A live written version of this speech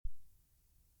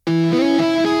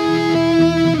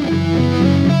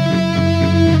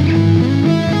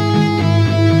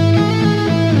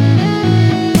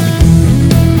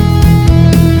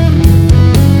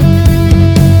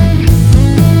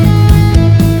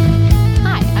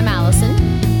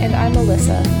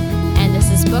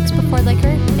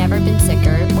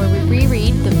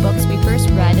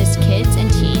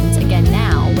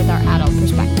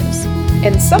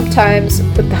and sometimes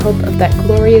with the help of that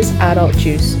glorious adult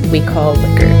juice we call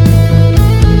liquor.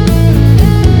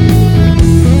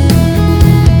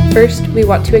 First, we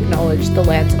want to acknowledge the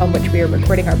lands on which we are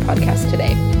recording our podcast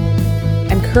today.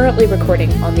 I'm currently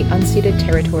recording on the unceded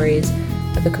territories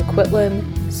of the Coquitlam,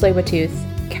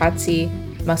 Tsleil-Waututh, Katzie,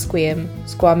 Musqueam,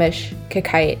 Squamish,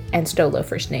 Kakite, and Stolo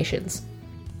First Nations.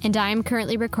 And I am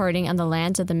currently recording on the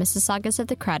lands of the Mississaugas of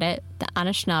the Credit, the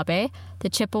Anishinaabe, the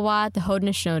Chippewa, the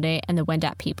Haudenosaunee, and the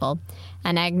Wendat people.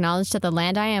 And I acknowledge that the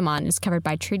land I am on is covered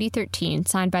by Treaty 13,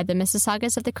 signed by the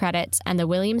Mississaugas of the Credits, and the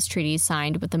Williams Treaty,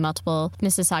 signed with the multiple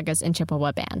Mississaugas and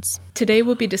Chippewa bands. Today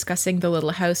we'll be discussing the Little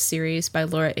House series by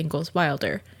Laura Ingalls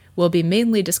Wilder. We'll be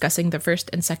mainly discussing the first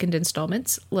and second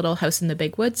installments, Little House in the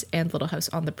Big Woods and Little House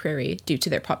on the Prairie, due to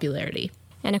their popularity.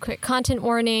 And a quick content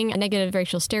warning, negative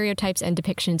racial stereotypes and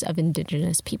depictions of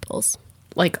Indigenous peoples.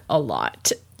 Like, a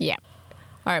lot. Yeah.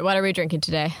 All right, what are we drinking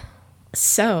today?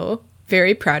 So,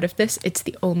 very proud of this. It's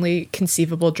the only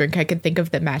conceivable drink I can think of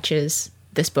that matches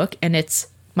this book, and it's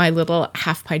my little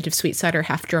half pint of sweet cider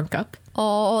half drunk up.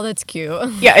 Oh, that's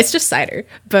cute. Yeah, it's just cider.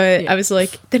 But yeah. I was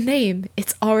like, the name,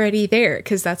 it's already there,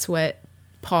 because that's what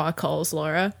Pa calls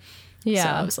Laura. Yeah. So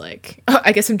I was like, oh,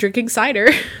 I guess I'm drinking cider.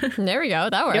 There we go.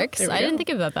 That works. I didn't think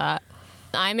about that.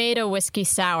 I made a whiskey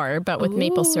sour, but with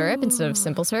maple syrup instead of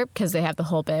simple syrup, because they have the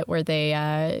whole bit where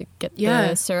they get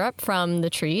the syrup from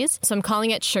the trees. So I'm calling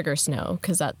it sugar snow,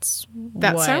 because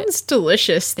that sounds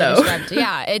delicious, though.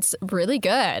 Yeah, it's really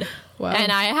good. Wow.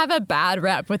 And I have a bad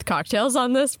rep with cocktails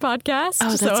on this podcast. Oh,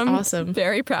 that's awesome. I'm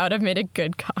very proud I've made a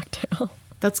good cocktail.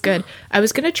 That's good. I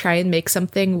was going to try and make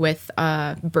something with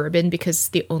bourbon, because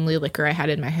the only liquor I had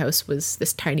in my house was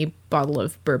this tiny bottle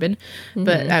of bourbon. Mm-hmm.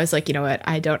 But I was like, you know what?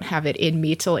 I don't have it in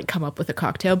me to come up with a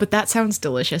cocktail, but that sounds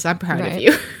delicious. I'm proud of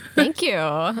you. Thank you.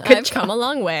 I've come a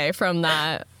long way from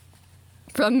that,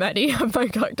 from many of my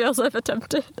cocktails I've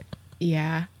attempted.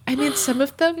 Yeah. I mean, some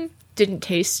of them didn't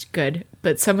taste good,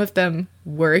 but some of them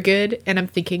were good. And I'm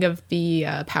thinking of the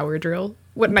Power Drill.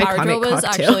 What an Power iconic Drill was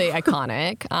cocktail. Actually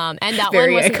iconic. And that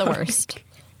Very one wasn't iconic. the worst.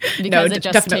 Because it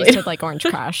just definitely tasted like Orange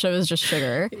Crush. So it was just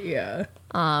sugar. Yeah.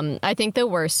 I think the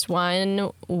worst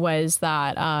one was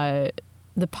that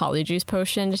the Polyjuice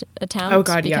potion attempt. Oh,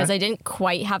 God, because I didn't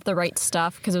quite have the right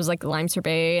stuff, because it was like lime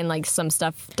sorbet and some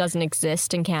stuff doesn't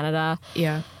exist in Canada.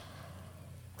 Yeah.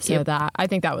 So I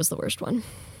think that was the worst one.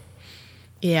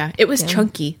 Yeah. It was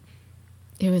chunky.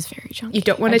 It was very chunky. You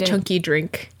don't want a chunky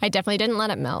drink. I definitely didn't let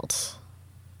it melt.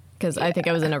 Because I think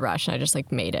I was in a rush and I just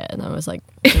made it, and I was like,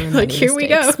 here we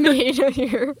go. Made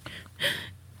here.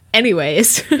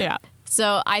 Anyways. Yeah.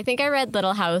 So I think I read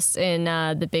Little House in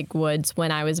the Big Woods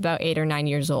when I was about 8 or 9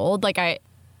 years old. I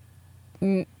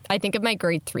think of my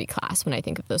grade 3 class when I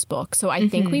think of this book. So I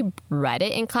think we read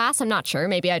it in class. I'm not sure.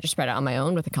 Maybe I just read it on my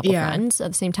own with a couple friends at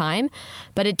the same time.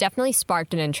 But it definitely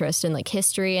sparked an interest in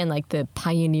history and the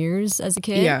pioneers as a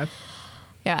kid. Yeah.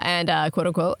 Yeah, and quote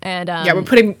unquote. And we're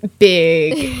putting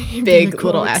big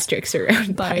little asterisks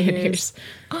around pioneers.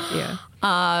 Yeah.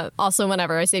 Also,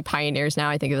 whenever I say pioneers now,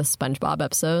 I think of the SpongeBob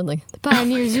episode. The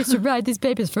pioneers used to ride these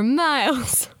babies for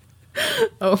miles.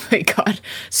 Oh my God.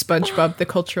 SpongeBob, the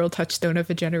cultural touchstone of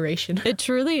a generation. It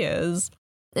truly is.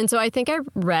 And so I think I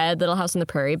read Little House on the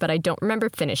Prairie, but I don't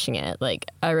remember finishing it.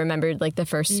 I remembered the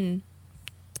first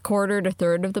quarter to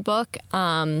third of the book.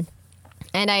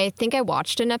 And I think I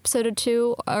watched an episode or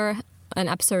two, or an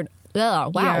episode. Oh,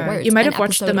 wow. Yeah, words. you might have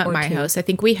watched them at my house. I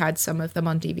think we had some of them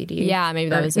on DVD. Yeah, maybe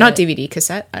that was not DVD,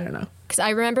 cassette. I don't know. Because I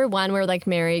remember one where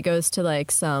Mary goes to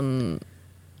some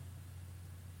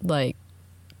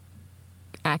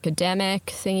academic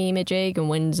thingy-majig and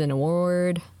wins an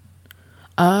award.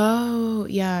 Oh,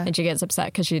 yeah. And she gets upset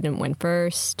because she didn't win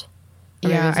first.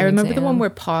 Yeah, I remember the one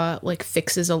where Pa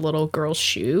fixes a little girl's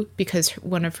shoe because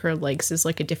one of her legs is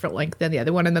a different length than the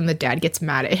other one, and then the dad gets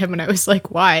mad at him, and I was like,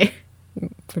 why?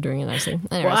 For doing it nicely.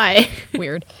 Anyways, why?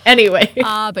 Weird. Anyway.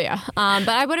 But yeah. But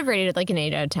I would have rated it an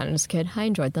 8 out of 10 as a kid. I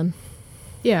enjoyed them.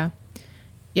 Yeah.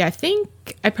 Yeah, I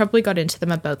think I probably got into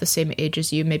them about the same age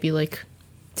as you, maybe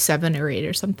 7 or 8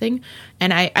 or something.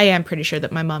 And I am pretty sure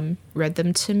that my mom read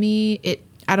them to me.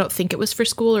 I don't think it was for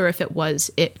school, or if it was,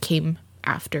 it came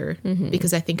after,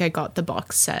 because I think I got the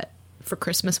box set for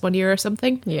Christmas one year or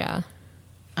something. Yeah.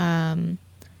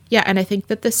 Yeah, and I think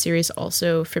that this series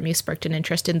also, for me, sparked an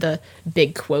interest in the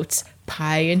big quotes,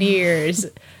 pioneers.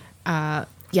 I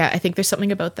think there's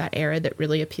something about that era that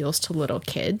really appeals to little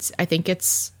kids. I think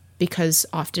it's because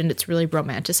often it's really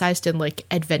romanticized and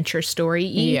adventure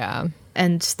story-y. Yeah.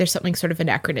 And there's something sort of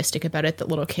anachronistic about it that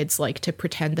little kids like to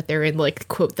pretend that they're in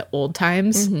quote, the old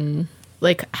times.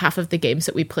 Half of the games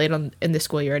that we played in the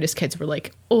schoolyard as kids were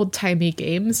old-timey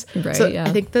games. Right, so yeah. I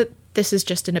think that this is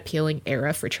just an appealing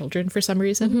era for children for some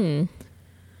reason.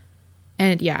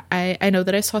 And yeah, I know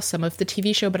that I saw some of the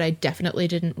TV show, but I definitely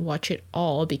didn't watch it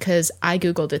all because I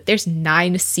Googled it. There's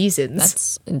 9 seasons.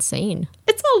 That's insane.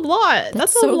 It's a lot.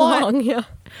 That's so a lot. long, yeah.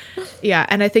 Yeah,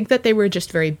 and I think that they were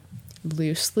just very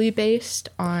loosely based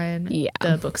on the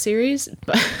book series.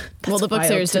 But well, the book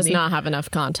series does not have enough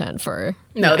content for...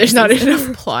 No, there's not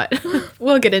enough plot.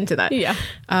 We'll get into that. Yeah.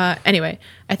 Anyway,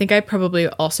 I think I probably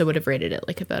also would have rated it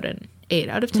like about an 8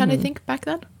 out of 10, I think, back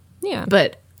then. Yeah.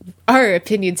 But our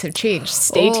opinions have changed.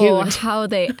 Stay tuned. How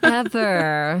they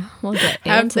ever. We'll get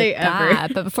into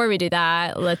that. But before we do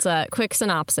that, let's quick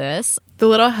synopsis. The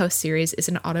Little House series is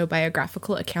an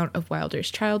autobiographical account of Wilder's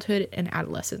childhood and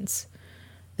adolescence.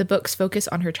 The books focus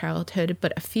on her childhood,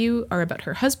 but a few are about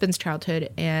her husband's childhood,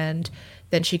 and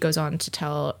then she goes on to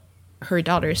tell her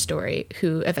daughter's story,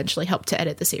 who eventually helped to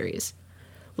edit the series.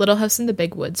 Little House in the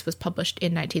Big Woods was published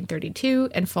in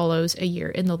 1932 and follows a year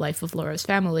in the life of Laura's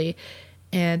family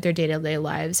and their day-to-day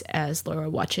lives as Laura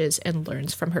watches and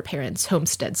learns from her parents'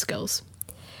 homestead skills.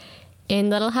 In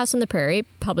Little House on the Prairie,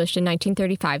 published in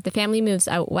 1935, the family moves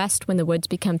out west when the woods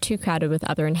become too crowded with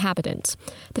other inhabitants.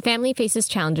 The family faces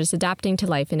challenges adapting to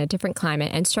life in a different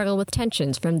climate and struggle with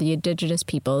tensions from the indigenous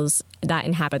peoples that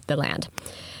inhabit the land.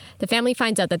 The family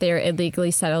finds out that they are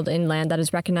illegally settled in land that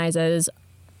is recognized as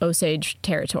Osage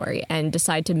territory and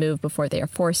decide to move before they are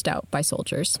forced out by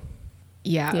soldiers.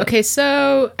 Yeah. Okay,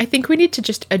 so I think we need to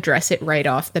just address it right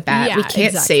off the bat. We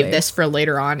can't save this for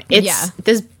later on.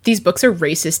 These books are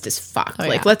racist as fuck.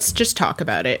 Let's just talk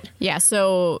about it. Yeah,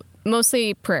 so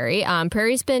mostly Prairie.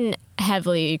 Prairie's been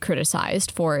heavily criticized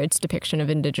for its depiction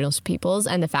of indigenous peoples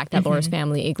and the fact that Laura's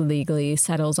family illegally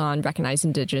settles on recognized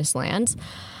indigenous lands.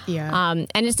 Yeah.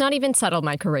 And it's not even subtle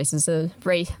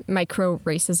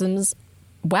micro-racisms.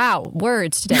 Wow,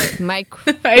 words today.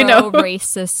 I know.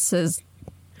 Micro-racism.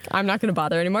 I'm not going to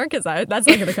bother anymore because that's not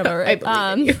going to come out right.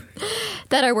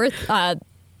 That are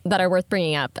worth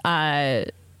bringing up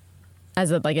as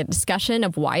a discussion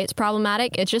of why it's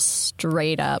problematic. It's just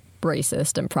straight up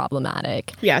racist and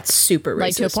problematic. Yeah, it's super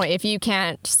racist. To a point. If you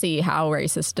can't see how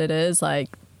racist it is,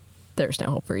 there's no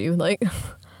hope for you.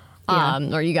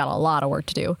 Or you got a lot of work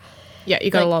to do. Yeah, you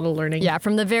got a lot of learning. Yeah,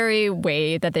 from the very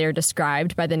way that they are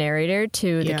described by the narrator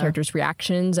to the characters'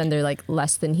 reactions and their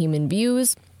less than human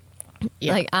views.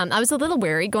 Yeah. I was a little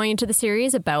wary going into the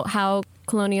series about how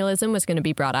colonialism was going to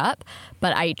be brought up,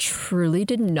 but I truly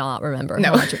did not remember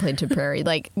how much it played to Prairie.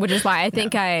 Which is why I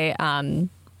think I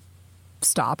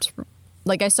stopped.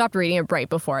 I stopped reading it right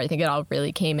before I think it all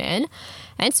really came in,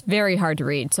 and it's very hard to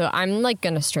read. So I'm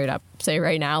going to straight up say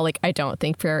right now, I don't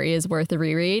think Prairie is worth a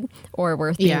reread or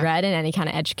worth being read in any kind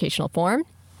of educational form.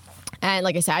 And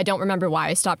like I said, I don't remember why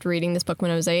I stopped reading this book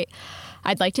when I was 8.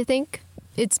 I'd like to think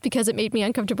it's because it made me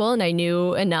uncomfortable and I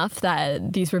knew enough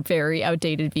that these were very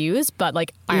outdated views, but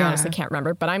I honestly can't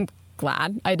remember, but I'm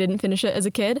glad I didn't finish it as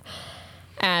a kid.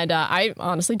 And I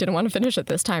honestly didn't want to finish it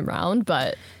this time round,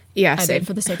 but I did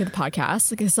for the sake of the podcast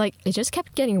because it just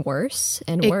kept getting worse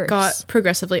and worse. It got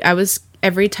progressively.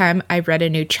 Every time I read a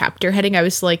new chapter heading, I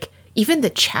was like, even the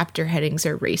chapter headings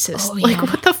are racist. Oh, yeah.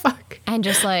 What the fuck? And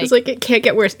just it's it can't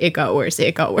get worse. It got worse.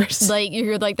 It got worse.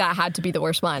 You're that had to be the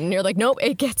worst one. And you're nope,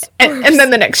 it gets worse. And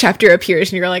then the next chapter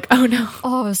appears and you're like, oh no.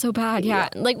 Oh, it was so bad. Yeah.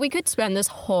 We could spend this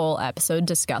whole episode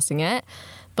discussing it,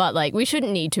 but we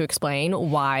shouldn't need to explain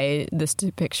why this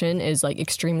depiction is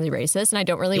extremely racist. And I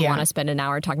don't really want to spend an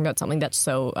hour talking about something that's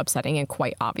so upsetting and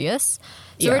quite obvious.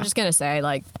 So we're just going to say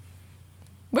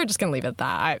we're just going to leave it at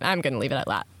that. I'm going to leave it at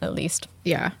that, at least.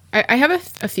 Yeah. I have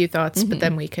a few thoughts, but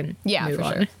then we can move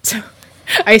on. Sure. So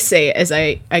I say as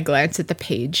I glance at the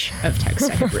page of text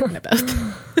I have written about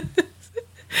them.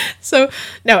 So,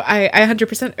 no, I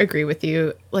 100% agree with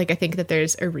you. I think that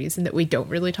there's a reason that we don't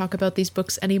really talk about these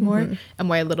books anymore and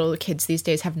why little kids these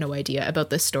days have no idea about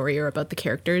this story or about the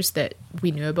characters that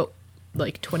we knew about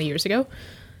 20 years ago.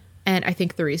 And I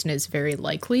think the reason is very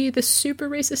likely the super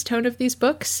racist tone of these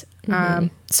books.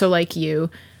 So like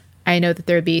you, I know that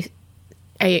there would be,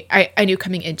 I knew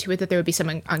coming into it that there would be some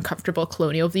uncomfortable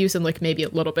colonial views and maybe a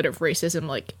little bit of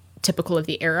racism, typical of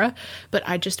the era. But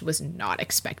I just was not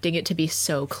expecting it to be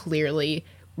so clearly,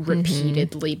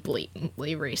 repeatedly,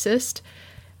 blatantly racist.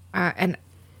 And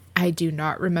I do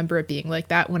not remember it being like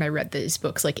that when I read these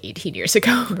books 18 years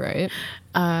ago. Right.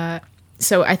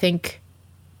 So I think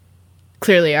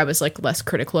clearly I was less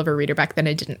critical of a reader back then.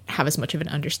 I didn't have as much of an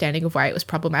understanding of why it was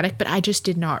problematic, but I just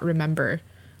did not remember.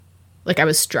 I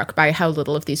was struck by how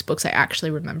little of these books I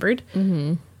actually remembered.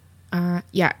 And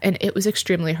it was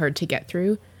extremely hard to get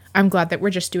through. I'm glad that we're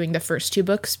just doing the first 2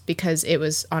 books because it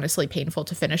was honestly painful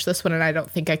to finish this one, and I don't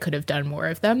think I could have done more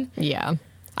of them. Yeah.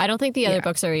 I don't think the other Yeah.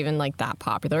 books are even like that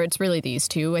popular. It's really these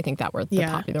two. I think that were the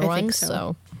Yeah, popular I ones. think so.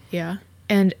 So Yeah.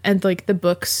 And like the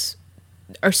books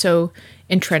are so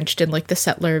entrenched in like the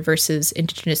settler versus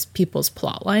indigenous people's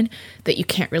plot line that you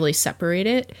can't really separate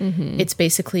it. It's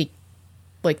basically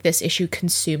like this issue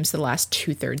consumes the last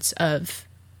 2/3 of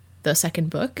the second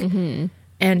book.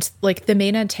 And like the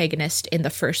main antagonist in the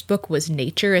first book was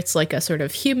nature. It's like a sort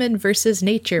of human versus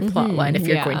nature plot line if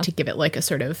you're yeah. going to give it like a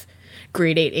sort of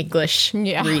grade 8 English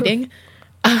Yeah. reading,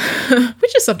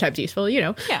 which is sometimes useful, you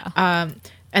know. yeah.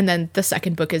 And then the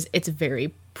second book it's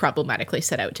very problematically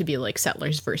set out to be like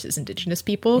settlers versus indigenous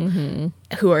people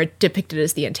who are depicted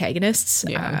as the antagonists.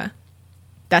 Yeah.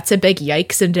 That's a big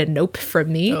yikes and a nope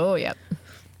from me. Oh, yep.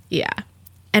 Yeah.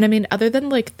 And I mean, other than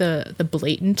like the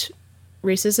blatant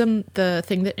racism, the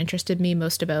thing that interested me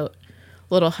most about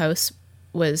Little House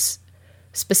was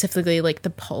specifically like the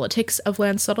politics of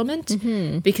land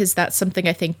settlement, because that's something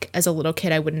I think as a little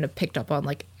kid I wouldn't have picked up on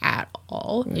like at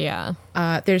all. Yeah.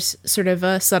 There's sort of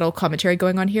a subtle commentary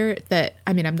going on here that,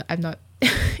 I mean, I'm not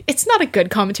it's not a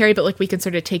good commentary, but like we can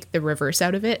sort of take the reverse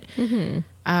out of it.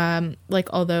 Like,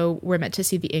 although we're meant to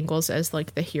see the Ingalls as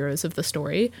like the heroes of the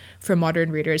story, for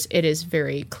modern readers it is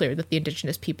very clear that the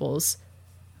indigenous peoples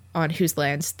on whose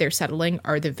lands they're settling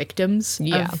are the victims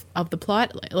of the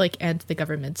plot, like, and the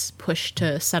government's push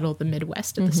to settle the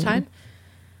Midwest at this time.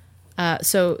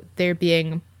 So they're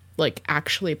being like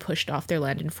actually pushed off their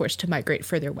land and forced to migrate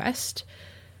further west.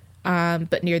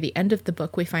 But near the end of the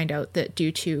book, we find out that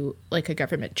due to like a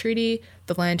government treaty,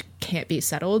 the land can't be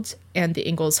settled and the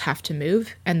Ingalls have to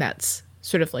move. And that's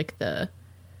sort of like the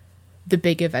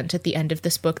big event at the end of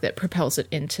this book that propels it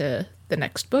into the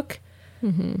next book.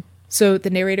 So the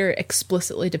narrator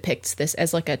explicitly depicts this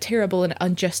as like a terrible and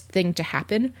unjust thing to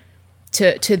happen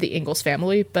to the Ingalls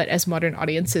family, but as modern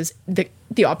audiences,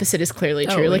 the opposite is clearly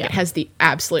true. Like, it has the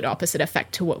absolute opposite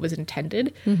effect to what was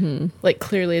intended. Like,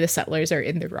 clearly the settlers are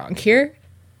in the wrong here,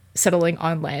 settling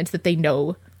on land that they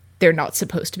know they're not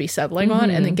supposed to be settling on,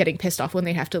 and then getting pissed off when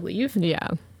they have to leave.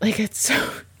 Yeah. Like,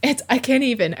 I can't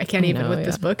even with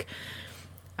this book.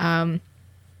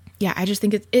 Yeah, I just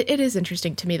think it is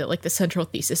interesting to me that like the central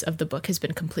thesis of the book has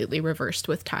been completely reversed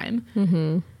with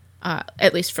time,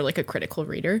 at least for like a critical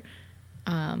reader.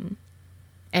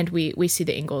 And we see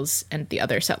the Ingalls and the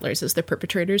other settlers as the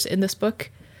perpetrators in this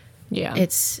book. Yeah.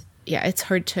 It's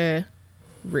hard to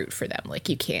root for them. Like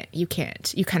you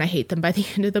kind of hate them by the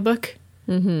end of the book.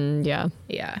 Yeah.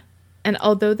 Yeah. And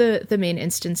although the main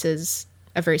instances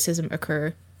of racism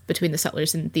occur between the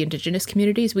settlers and the indigenous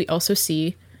communities, we also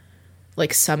see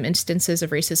like some instances of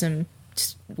racism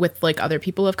with like other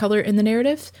people of color in the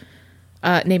narrative,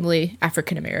 namely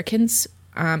African Americans.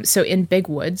 So in Big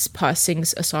Woods, Pa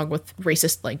sings a song with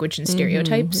racist language and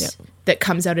stereotypes that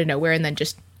comes out of nowhere and then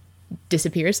just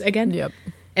disappears again. Yep.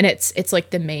 And it's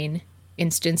like the main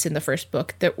instance in the first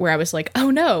book where I was like, oh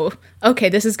no, okay,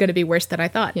 this is going to be worse than I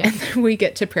thought. Yeah. And then we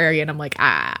get to Prairie and I'm like,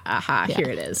 here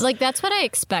it is. Like, that's what I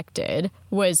expected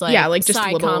was like, just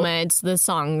side little comments, the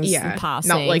songs, the passings,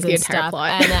 not like the and entire stuff.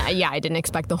 plot. And I didn't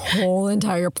expect the whole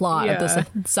entire plot of the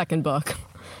second book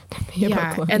to be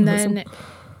about colonialism. And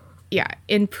then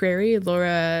in Prairie,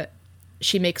 Laura,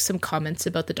 she makes some comments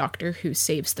about the doctor who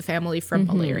saves the family from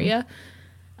malaria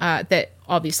that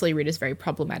obviously read as very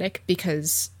problematic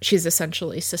because she's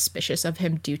essentially suspicious of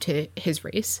him due to his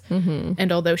race.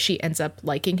 And although she ends up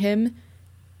liking him,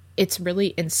 it's really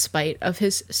in spite of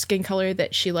his skin color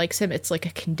that she likes him. It's like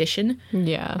a condition.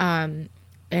 Yeah.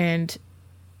 And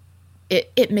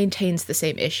it maintains the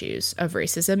same issues of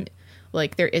racism.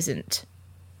 Like, there isn't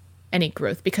any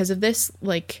growth because of this.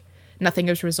 Like, nothing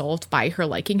is resolved by her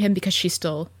liking him because she's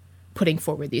still putting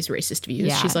forward these racist views.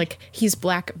 Yeah. She's like, he's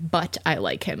black, but I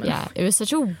like him. Yeah, it was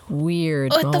such a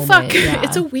weird what moment. the fuck? Yeah.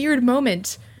 It's a weird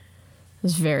moment. It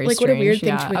was very like, strange. what a weird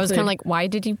thing to I was include. kind of like, why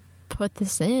did you put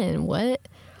this in? What?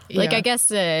 Like, Yeah. I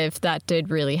guess if that did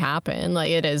really happen,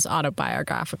 like, it is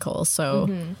autobiographical, so...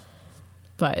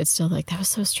 But it's still like, that was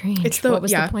so strange. What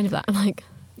was the point of that? Like,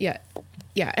 Yeah.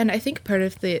 And I think part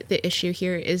of the issue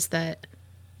here is that,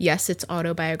 yes, it's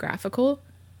autobiographical,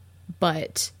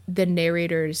 but the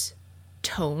narrator's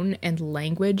tone and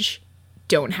language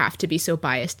don't have to be so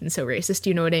biased and so racist.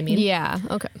 You know what I mean? yeah,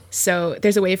 okay. So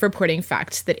there's a way of reporting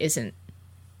facts that isn't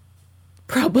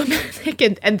problematic.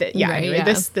 Anyway,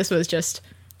 this was just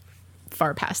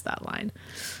far past that line.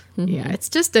 Yeah, it's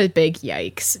just a big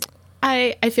yikes.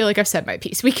 I feel like I've said my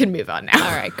piece. We can move on now.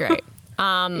 All right, great.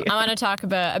 I want to talk a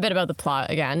bit about the plot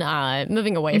again,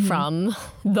 moving away from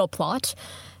the plot,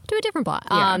 to a different plot.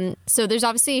 Yeah. So there's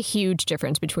obviously a huge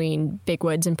difference between Big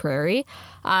Woods and Prairie.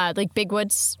 Like Big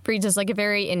Woods reads as like a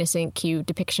very innocent, cute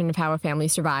depiction of how a family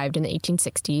survived in the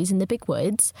 1860s in the Big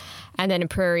Woods. And then in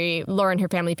Prairie, Laura and her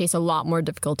family face a lot more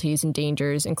difficulties and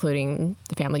dangers, including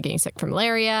the family getting sick from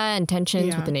malaria and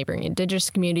tensions with the neighboring indigenous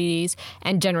communities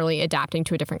and generally adapting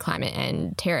to a different climate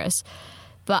and terrace.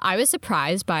 But I was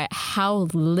surprised by how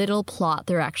little plot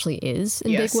there actually is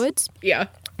in Big Woods. Yeah.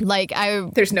 Like,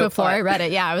 There's no before plot. I read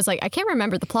it, I was like, I can't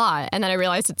remember the plot. And then I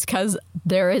realized it's because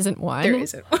there isn't one. There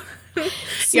isn't one.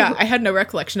 Yeah, I had no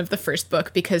recollection of the first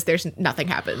book because nothing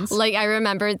happens. Like, I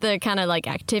remembered the kind of like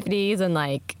activities and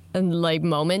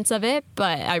moments of it,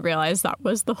 but I realized that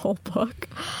was the whole book.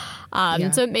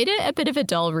 So it made it a bit of a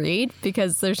dull read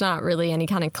because there's not really any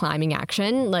kind of climbing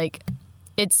action. Like,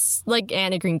 it's like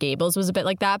Anne of Green Gables was a bit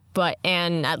like that, but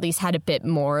Anne at least had a bit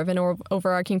more of an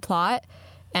overarching plot.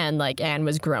 And like Anne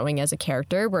was growing as a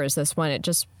character, whereas this one, it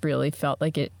just really felt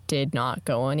like it did not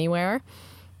go anywhere.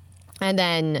 And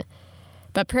then,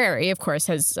 but Prairie, of course,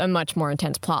 has a much more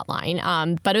intense plot line.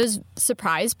 But I was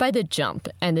surprised by the jump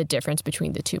and the difference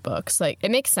between the two books. Like,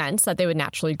 it makes sense that they would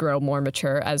naturally grow more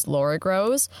mature as Laura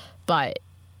grows, but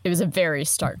it was a very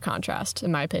stark contrast,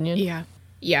 in my opinion. Yeah.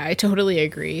 Yeah, I totally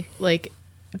agree. Like,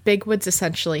 Big Woods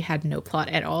essentially had no plot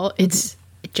at all. It's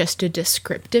just a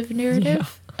descriptive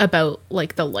narrative about,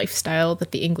 like, the lifestyle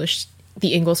that the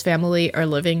Ingalls family are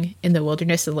living in the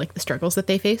wilderness and, like, the struggles that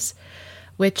they face,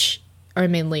 which are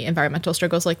mainly environmental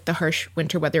struggles, like the harsh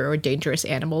winter weather or dangerous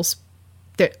animals.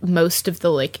 Most of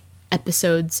the, like,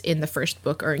 episodes in the first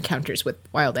book are encounters with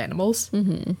wild animals.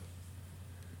 Mm-hmm.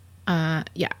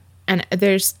 Yeah. And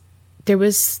there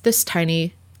was this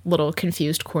tiny little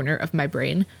confused corner of my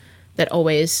brain that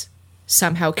always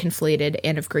somehow conflated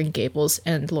Anne of Green Gables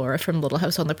and Laura from Little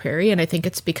House on the Prairie. And I think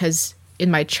it's because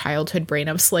in my childhood brain,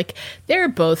 I was like, they're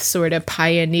both sort of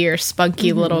pioneer,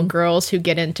 spunky little girls who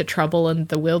get into trouble in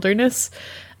the wilderness.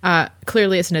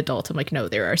 Clearly, as an adult, I'm like, no,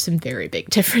 there are some very big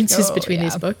differences between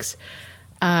these books.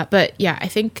 But yeah, I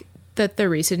think that the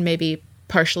reason maybe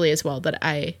partially as well that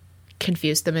I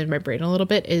confused them in my brain a little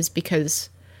bit is because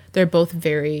they're both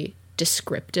very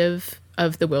descriptive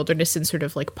of the wilderness in sort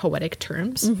of like poetic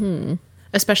terms. Mm-hmm.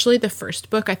 Especially the first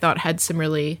book, I thought had some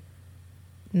really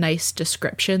nice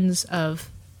descriptions of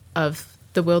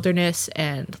the wilderness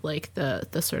and like the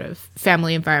sort of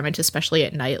family environment, especially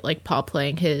at night, like Paul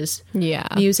playing his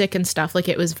music and stuff. Like,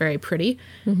 it was very pretty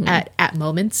at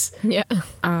moments. Yeah.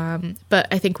 But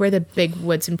I think where the Big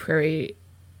Woods and Prairie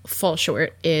fall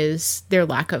short is their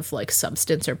lack of like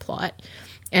substance or plot,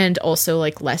 and also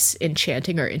like less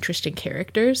enchanting or interesting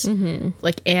characters. Mm-hmm.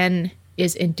 Like, Anne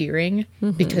is endearing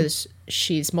because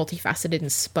she's multifaceted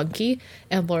and spunky,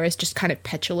 and Laura's just kind of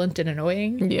petulant and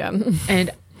annoying. Yeah.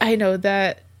 And I know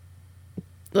that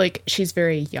like she's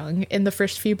very young in the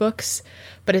first few books,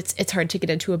 but it's hard to get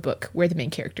into a book where the main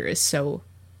character is so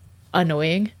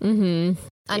annoying. Mm-hmm.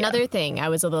 Another thing I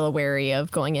was a little wary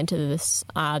of going into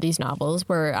these novels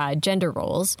were gender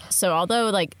roles. So although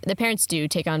like the parents do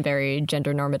take on very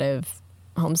gender normative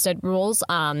homestead rules,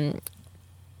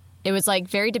 it was like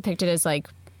very depicted as like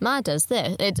Ma does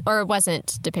this, it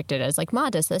wasn't depicted as like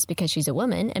Ma does this because she's a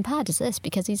woman and Pa does this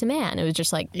because he's a man. It was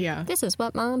just like, this is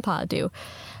what Ma and Pa do.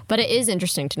 But it is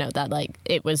interesting to note that like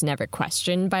it was never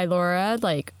questioned by Laura,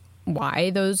 like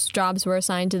why those jobs were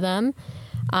assigned to them.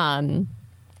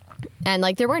 And,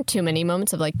 like, there weren't too many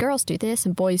moments of, like, girls do this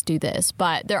and boys do this.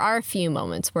 But there are a few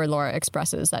moments where Laura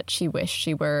expresses that she wished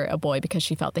she were a boy because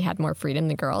she felt they had more freedom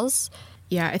than girls.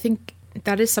 Yeah, I think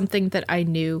that is something that I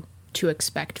knew to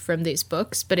expect from these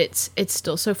books. But it's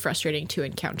still so frustrating to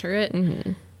encounter it.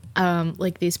 Mm-hmm.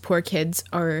 Like, these poor kids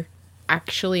are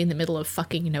actually in the middle of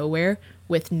fucking nowhere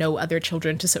with no other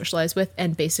children to socialize with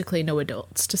and basically no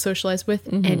adults to socialize with.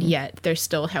 Mm-hmm. And yet they're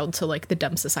still held to like the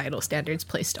dumb societal standards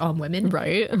placed on women.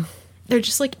 Right. They're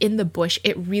just like in the bush.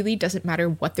 It really doesn't matter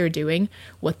what they're doing,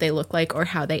 what they look like, or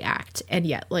how they act. And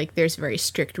yet like there's very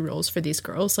strict rules for these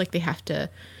girls. Like they have to,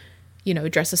 you know,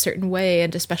 dress a certain way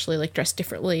and especially like dress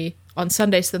differently on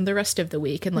Sundays than the rest of the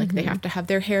week. And like they have to have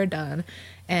their hair done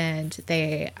and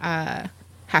they,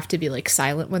 have to be like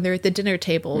silent when they're at the dinner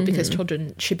table because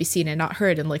children should be seen and not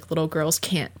heard, and like little girls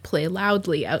can't play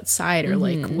loudly outside or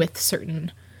like with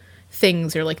certain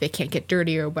things, or like they can't get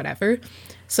dirty or whatever.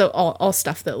 So all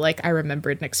stuff that like I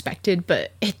remembered and expected,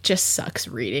 but it just sucks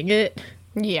reading it.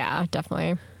 Yeah,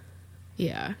 definitely.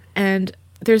 Yeah. And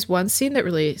there's one scene that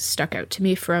really stuck out to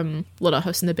me from Little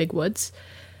House in the Big Woods,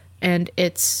 and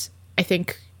it's, I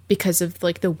think, because of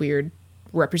like the weird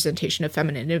representation of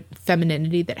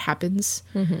femininity that happens.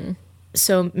 Mm-hmm.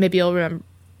 So maybe you'll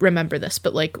remember this,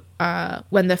 but like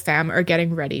when the fam are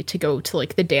getting ready to go to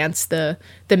like the dance, the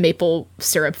maple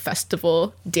syrup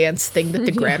festival dance thing that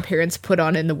the grandparents put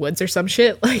on in the woods or some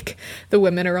shit, like the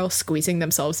women are all squeezing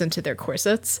themselves into their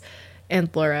corsets, and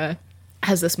Laura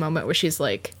has this moment where she's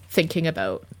like thinking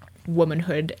about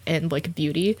womanhood and like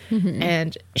beauty,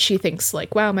 and she thinks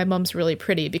like, wow, my mom's really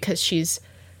pretty because she's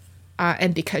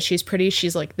pretty,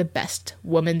 she's like the best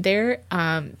woman there,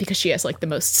 because she has like the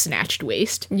most snatched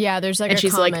waist. Yeah, there's like and a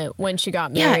she's comment like, when she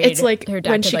got married. Yeah, it's like her dad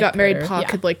when could, she like, got married, put her- Pa yeah.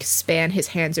 could like span his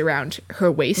hands around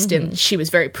her waist, and she was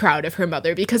very proud of her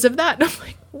mother because of that. And I'm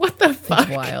like, what the fuck?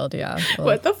 It's wild, yeah.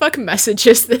 What the fuck message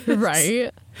is this?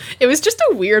 Right? It was just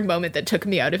a weird moment that took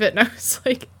me out of it, and I was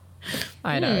like,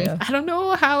 I know, yeah. I don't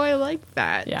know how I like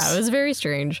that. Yeah, it was very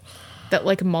strange. That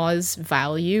like Ma's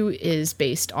value is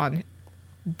based on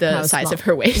the How size small- of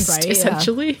her waist, Right,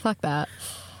 essentially. Yeah. Fuck that.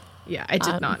 Yeah, I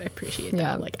did not appreciate that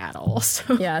yeah. like at all.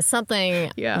 So Yeah, something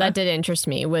Yeah. that did interest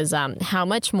me was how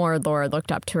much more Laura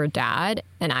looked up to her dad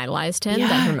and idolized him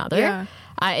than her mother. Yeah.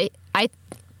 I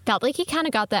felt like he kind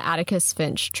of got the Atticus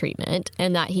Finch treatment,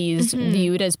 and that he's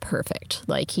viewed as perfect.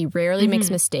 Like, he rarely makes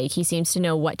a mistake. He seems to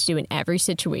know what to do in every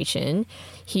situation.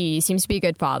 He seems to be a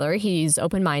good father. He's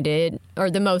open-minded, or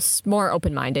more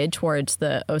open-minded towards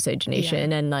the Osage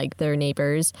Nation and like their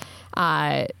neighbors,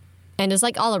 and is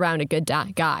like all around a good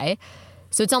guy.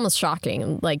 So it's almost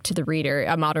shocking, like, to the reader,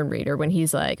 a modern reader, when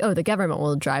he's like, oh, the government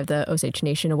will drive the Osage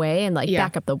Nation away and like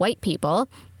back up the white people.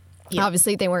 Yeah.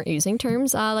 Obviously, they weren't using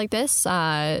terms like this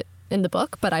in the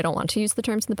book, but I don't want to use the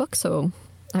terms in the book, so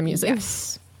I'm using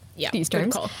these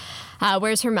terms.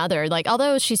 Whereas her mother, like,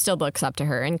 although she still looks up to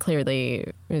her and clearly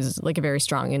is like a very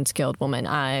strong and skilled woman,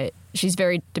 she's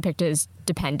very depicted as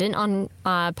dependent on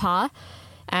Pa,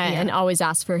 and always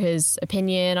asks for his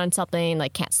opinion on something,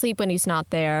 like can't sleep when he's not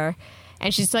there.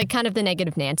 And she's like kind of the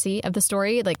negative Nancy of the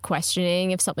story, like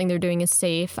questioning if something they're doing is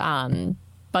safe.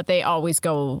 But they always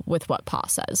go with what Pa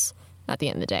says at the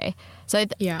end of the day. So I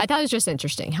thought it was just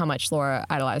interesting how much Laura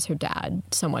idolized her dad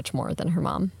so much more than her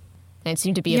mom. And it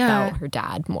seemed to be about her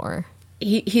dad more.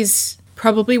 He's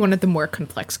probably one of the more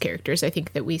complex characters I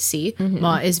think that we see.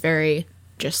 Ma is very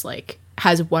just like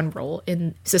has one role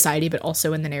in society, but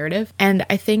also in the narrative. And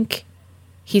I think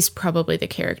he's probably the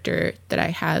character that I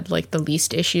had like the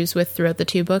least issues with throughout the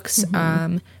two books,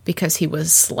 because he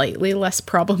was slightly less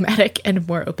problematic and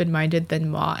more open-minded than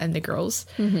Ma and the girls.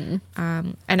 And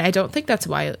I don't think that's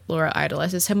why Laura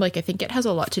idolizes him. Like, I think it has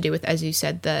a lot to do with, as you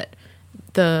said, that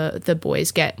the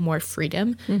boys get more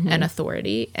freedom and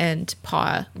authority, and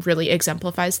Pa really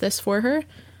exemplifies this for her.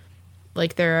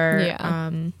 Like, there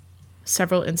are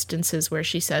several instances where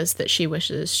she says that she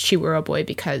wishes she were a boy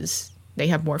because they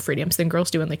have more freedoms than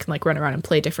girls do, and they can like run around and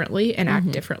play differently and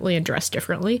act differently and dress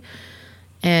differently.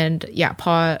 And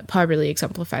Pa really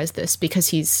exemplifies this because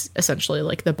he's essentially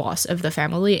like the boss of the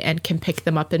family and can pick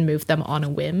them up and move them on a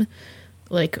whim.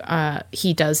 Like,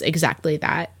 he does exactly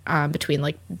that. Between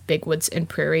like Big Woods and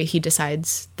Prairie, he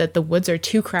decides that the woods are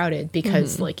too crowded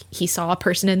because like he saw a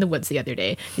person in the woods the other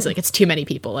day. He's like, it's too many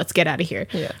people, let's get out of here.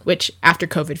 Which, after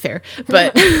COVID, fair,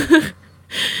 but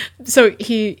so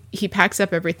he packs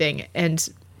up everything and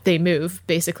they move.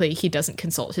 Basically, he doesn't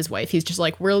consult his wife. He's just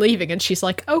like, we're leaving. And she's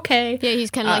like, okay. Yeah,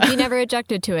 he's kind of like, he never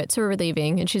objected to it, so we're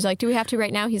leaving. And she's like, do we have to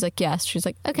right now? He's like, yes. She's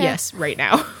like, okay. Yes, right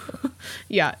now.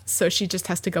 Yeah, so she just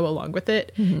has to go along with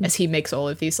it as he makes all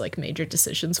of these like major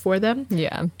decisions for them.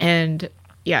 Yeah. And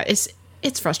yeah,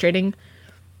 it's frustrating.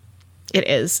 It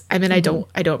is. I mean, I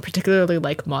don't particularly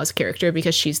like Ma's character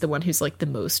because she's the one who's like the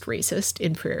most racist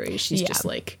in Prairie. She's just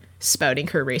like spouting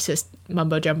her racist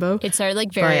mumbo jumbo. It started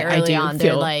like very early on.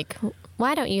 They're like,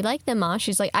 why don't you like them, Ma?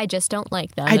 She's like, I just don't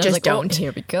like them. I just like, don't. Oh,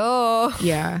 here we go.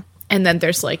 Yeah. And then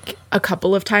there's like a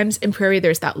couple of times in Prairie,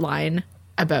 there's that line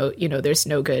about, there's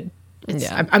no good.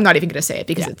 I'm not even going to say it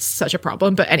because it's such a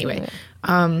problem. But anyway,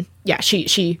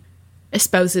 she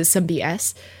espouses some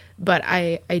BS. But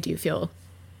I do feel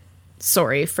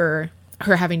sorry for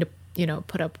her having to,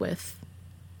 put up with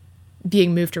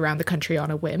being moved around the country on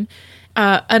a whim.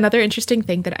 Another interesting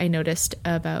thing that I noticed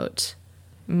about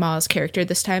Ma's character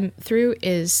this time through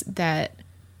is that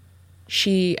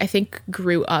she, I think,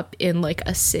 grew up in like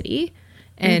a city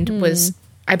and was,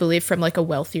 I believe, from like a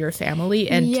wealthier family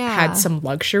and had some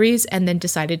luxuries, and then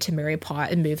decided to marry Pa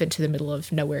and move into the middle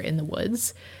of nowhere in the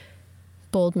woods.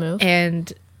 Bold move.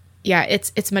 And yeah,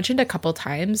 it's mentioned a couple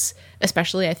times,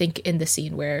 especially I think in the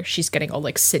scene where she's getting all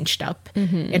like cinched up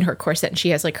in her corset, and she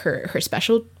has like her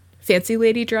special fancy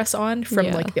lady dress on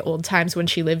from like the old times when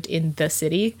she lived in the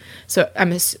city. So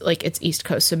I'm like, it's East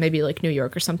Coast, so maybe like New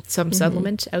York or some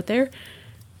settlement out there.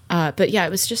 But yeah,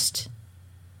 it was just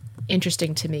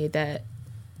interesting to me that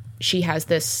she has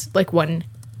this like one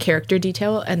character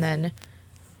detail, and then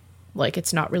like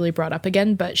it's not really brought up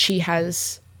again, but she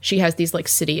has these like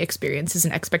city experiences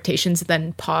and expectations, and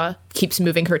then Pa keeps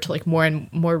moving her to like more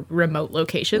and more remote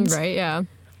locations. Right, yeah.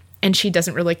 And she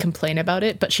doesn't really complain about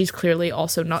it, but she's clearly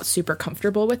also not super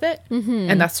comfortable with it. Mm-hmm.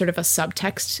 And that's sort of a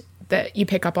subtext that you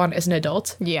pick up on as an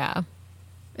adult. Yeah.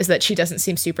 Is that she doesn't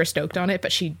seem super stoked on it,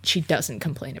 but she doesn't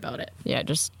complain about it. Yeah,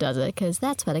 just does it because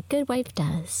that's what a good wife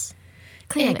does.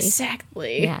 Clearly.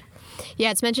 Exactly. Yeah.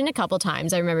 Yeah, it's mentioned a couple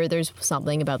times. I remember there's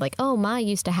something about like, oh, Ma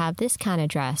used to have this kind of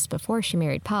dress before she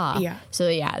married Pa. Yeah. So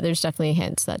yeah, there's definitely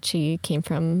hints that she came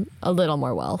from a little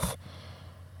more wealth.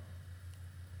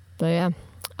 But yeah.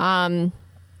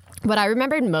 What I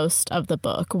remembered most of the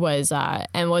book was,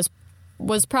 and was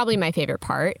probably my favorite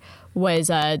part, was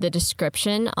the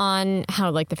description on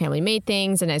how like the family made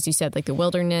things, and as you said, like the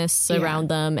wilderness around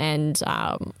them, and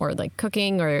or like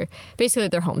cooking, or basically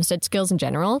their homestead skills in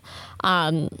general.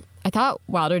 I thought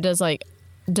Wilder does like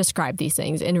describe these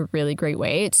things in a really great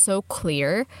way. It's so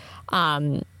clear,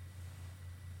 and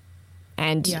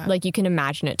like you can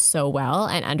imagine it so well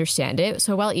and understand it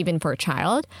so well, even for a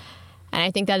child. And I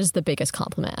think that is the biggest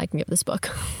compliment I can give this book.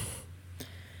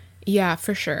 Yeah,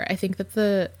 for sure. I think that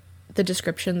the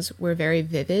descriptions were very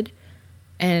vivid,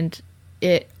 and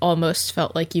it almost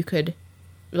felt like you could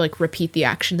like repeat the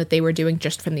action that they were doing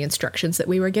just from the instructions that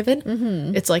we were given.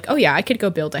 Mm-hmm. It's like, oh yeah, I could go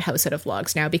build a house out of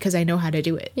logs now because I know how to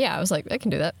do it. Yeah, I was like, I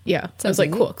can do that. Yeah. Sounds I was like,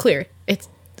 easy. Cool, clear. It's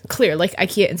clear, like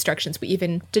IKEA instructions. But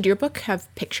even, did your book have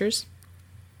pictures?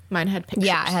 Mine had pictures.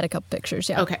 Yeah, I had a couple pictures,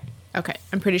 yeah. Okay.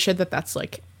 I'm pretty sure that that's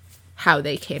like how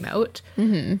they came out.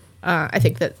 Mm-hmm. I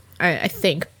think that I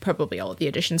think probably all of the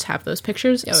editions have those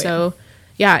pictures. Oh, so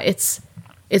yeah, it's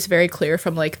very clear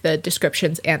from like the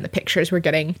descriptions and the pictures we're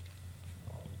getting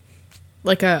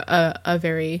like a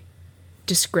very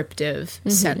descriptive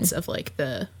sense of like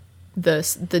the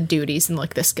duties and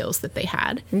like the skills that they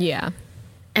had. Yeah.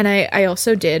 And I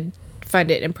also did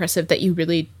find it impressive that you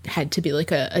really had to be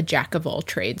like a jack of all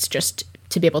trades just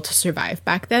to be able to survive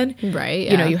back then. Right.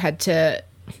 Yeah. You know, you had to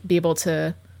be able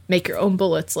to make your own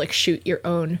bullets, like shoot your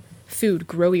own food,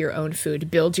 grow your own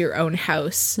food, build your own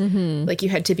house. Mm-hmm. Like you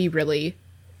had to be really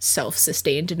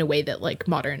self-sustained in a way that like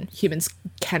modern humans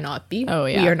cannot be. Oh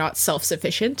yeah. We are not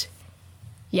self-sufficient.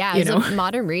 Yeah, as a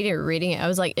modern reader reading it, I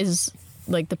was like, is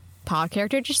like the Pa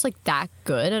character just like that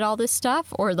good at all this stuff,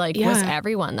 or like was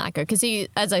everyone that good? Because he,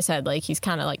 as I said, like he's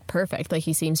kind of like perfect. Like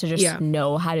he seems to just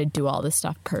know how to do all this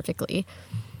stuff perfectly.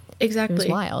 Exactly. It was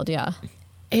wild. Yeah.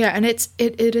 Yeah, and it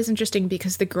is interesting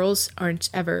because the girls aren't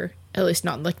ever, at least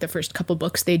not in like the first couple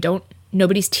books,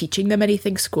 nobody's teaching them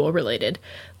anything school related.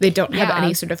 They don't have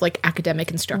any sort of like academic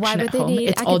instruction at home. It's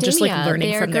academia? All just like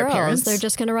learning from their parents. They're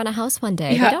just going to run a house one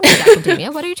day. Yeah. They don't need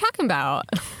academia. What are you talking about?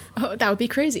 Oh, that would be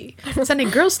crazy. Sending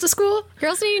girls to school?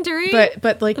 Girls needing to read?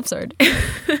 But like absurd.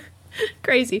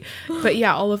 Crazy. But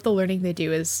yeah, all of the learning they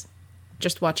do is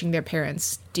just watching their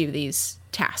parents do these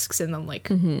tasks and then like,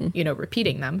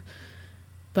 repeating them.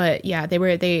 But yeah,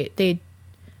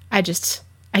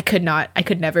 I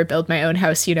could never build my own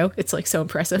house, It's like so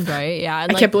impressive. Right, yeah.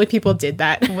 And I can't believe people did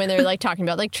that. When they're like talking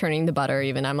about like churning the butter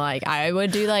even, I'm like, I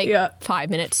would do like 5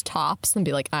 minutes tops and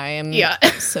be like, I am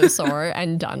so sore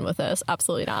and done with this.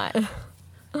 Absolutely not.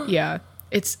 Yeah.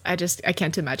 I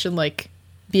can't imagine like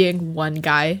being one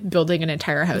guy building an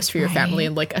entire house for your family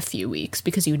in like a few weeks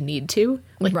because you need to.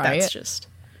 Like that's just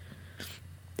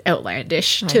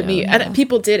outlandish to me. Yeah. And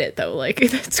people did it though. Like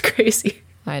that's crazy.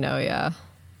 I know, yeah.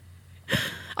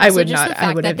 I would not.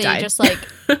 I would have died. Just like,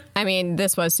 I mean,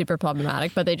 this was super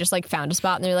problematic, but they just like found a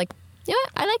spot and they're like, you know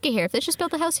what? I like it here. Let's just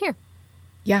build the house here.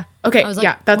 Yeah. Okay.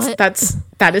 Like,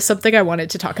 that is something I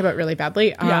wanted to talk about really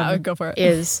badly. Go for it.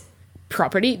 Is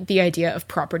property. The idea of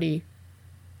property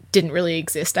didn't really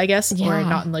exist, I guess, or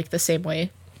not in like the same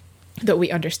way that we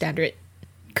understand it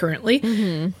currently.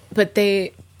 Mm-hmm. But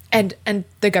and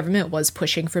the government was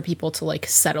pushing for people to like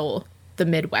settle the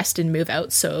Midwest and move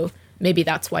out. So maybe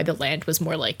that's why the land was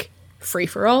more like free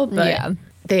for all. But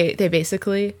they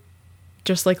basically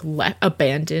just like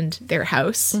abandoned their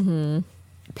house,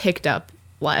 picked up,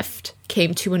 left,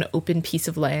 came to an open piece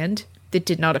of land that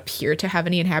did not appear to have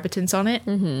any inhabitants on it,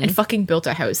 and fucking built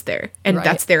a house there. And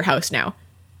that's their house now.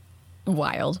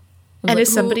 Wild. And like,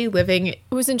 is somebody living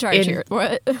who's in charge here?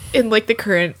 What? In like the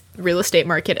current real estate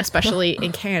market, especially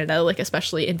in Canada, like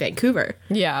especially in Vancouver.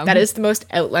 Yeah. That is the most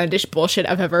outlandish bullshit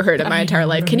I've ever heard in my entire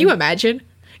life. Can you imagine?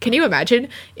 Can you imagine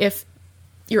if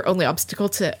your only obstacle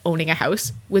to owning a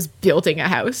house was building a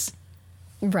house?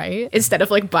 Right. Instead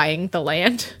of like buying the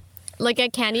land. Like I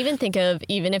can't even think of,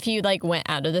 even if you like went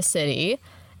out of the city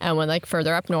and went like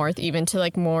further up north, even to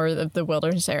like more of the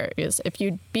wilderness areas, if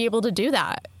you'd be able to do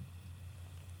that.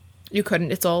 You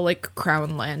couldn't. It's all like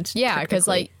crown land. Yeah, because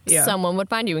like someone would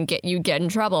find you and get in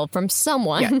trouble from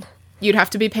someone. Yeah. You'd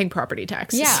have to be paying property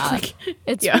taxes. Yeah, like,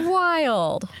 it's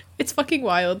wild. It's fucking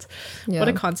wild. Yeah. What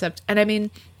a concept. And I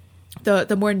mean,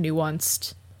 the more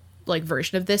nuanced like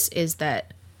version of this is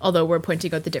that although we're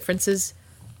pointing out the differences,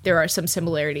 there are some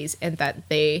similarities in that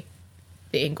the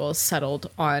Ingalls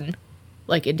settled on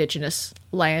like indigenous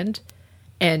land,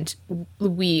 and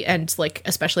like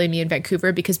especially me in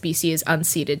Vancouver, because BC is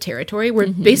unceded territory, we're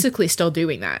basically still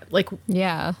doing that. Like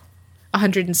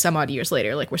 100 and some odd years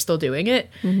later, like we're still doing it.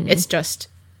 It's just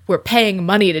we're paying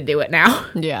money to do it now.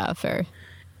 Yeah, fair.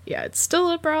 Yeah, it's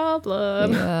still a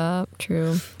problem. Yeah,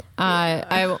 true.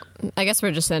 I guess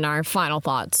we're just in our final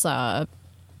thoughts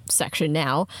section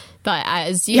now, but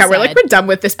as you said, we're done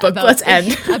with this book. Let's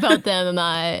end. About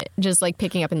them just like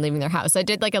picking up and leaving their house. I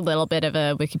did like a little bit of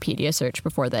a Wikipedia search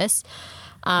before this,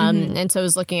 and so I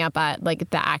was looking up at like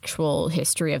the actual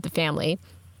history of the family.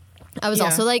 I was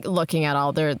also like looking at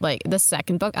all their like the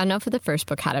second book. I don't know if the first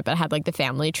book had it, but it had like the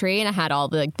family tree, and it had all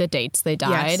the dates they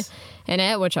died in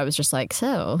it, which I was just like,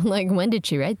 so like when did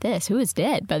she write this? Who was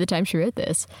dead by the time she wrote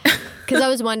this? Because I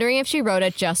was wondering if she wrote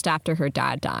it just after her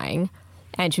dad dying,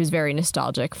 and she was very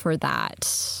nostalgic for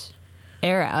that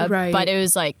era. Right. But it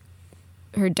was like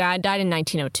her dad died in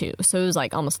 1902, so it was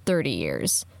like almost 30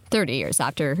 years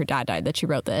after her dad died that she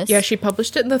wrote this. Yeah, she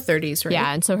published it in the 30s, right?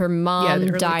 Yeah, and so her mom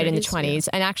died in the 20s.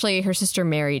 And actually, her sister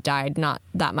Mary died not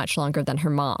that much longer than her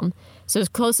mom. So it was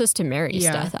closest to Mary's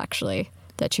death, actually,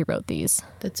 that she wrote these.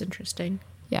 That's interesting.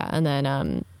 Yeah, and then,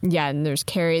 and there's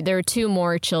Carrie. There were two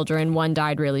more children. One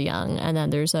died really young. And then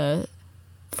there's a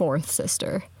fourth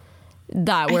sister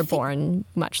that were born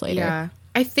much later. Yeah.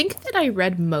 I think that I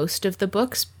read most of the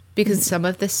books because some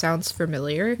of this sounds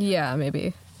familiar. Yeah,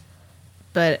 maybe.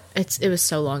 But it was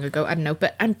so long ago. I don't know.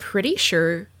 But I'm pretty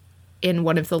sure in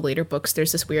one of the later books,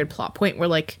 there's this weird plot point where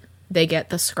like they get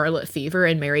the scarlet fever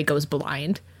and Mary goes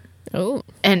blind. Oh.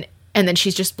 And then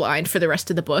she's just blind for the rest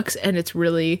of the books. And it's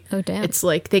really, damn. It's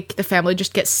like the family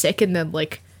just gets sick and then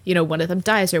like, you know, one of them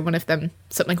dies or one of them,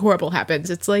 something horrible happens.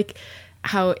 It's like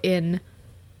how in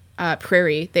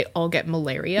Prairie, they all get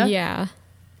malaria. Yeah.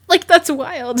 Like that's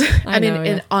wild. I mean,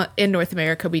 know, in North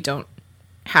America, we don't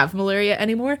have malaria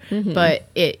anymore, but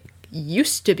it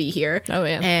used to be here. Oh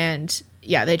yeah. And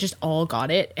yeah, they just all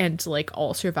got it and like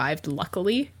all survived,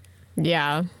 luckily.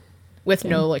 Yeah. With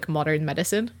no like modern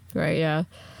medicine. Right, yeah.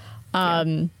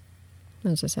 What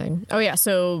was I saying? Oh yeah,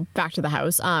 so back to the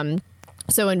house.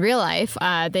 So in real life,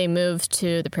 they moved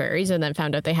to the prairies and then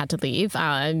found out they had to leave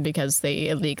because they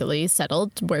illegally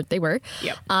settled where they were.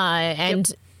 Yep.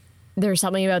 And there's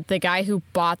something about the guy who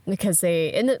bought, because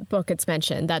in the book it's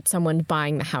mentioned that someone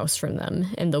buying the house from them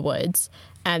in the woods,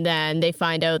 and then they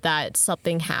find out that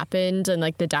something happened and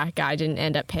like the guy didn't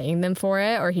end up paying them for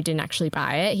it, or he didn't actually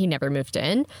buy it. He never moved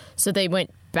in. So they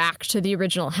went back to the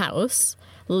original house,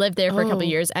 lived there for a couple of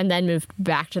years, and then moved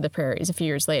back to the prairies a few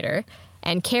years later.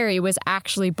 And Carrie was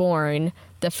actually born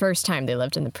the first time they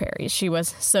lived in the prairies. She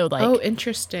was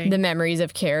interesting. The memories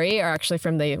of Carrie are actually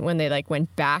from when they like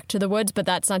went back to the woods, but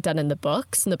that's not done in the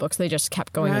books. In the books, they just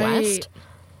kept going west.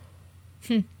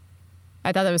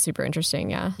 I thought that was super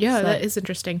interesting. Yeah. Yeah, so that is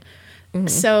interesting. Mm-hmm.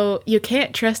 So you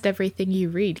can't trust everything you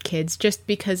read, kids. Just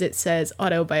because it says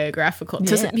autobiographical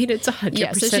doesn't mean it's 100%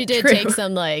 Yeah, so she did take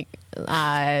some like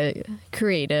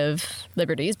creative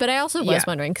liberties, but I also was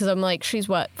wondering, because I'm like, she's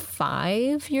what,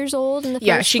 5 years old in the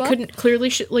first she book? couldn't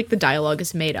clearly like the dialogue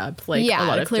is made up. Like a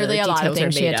lot of clearly the a lot of details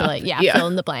things are she made had to like fill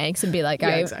in the blanks and be like,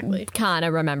 I kind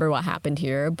of remember what happened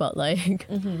here, but like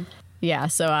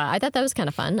so I thought that was kind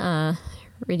of fun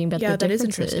reading about the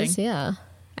differences. That is interesting. Yeah.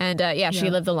 And she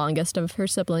lived the longest of her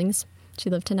siblings. She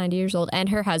lived to 90 years old. And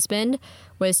her husband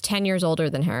was 10 years older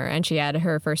than her. And she had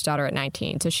her first daughter at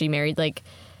 19. So she married like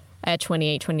a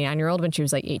 28, 29-year-old when she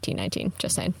was like 18, 19.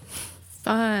 Just saying.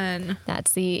 Fun.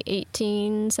 That's the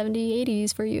 1870s,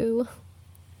 80s for you.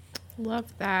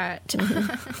 Love that.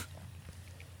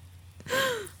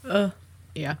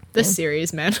 This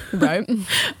series, man. Right.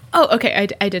 Okay.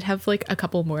 I did have like a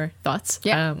couple more thoughts.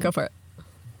 Yeah, go for it.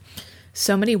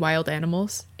 So many wild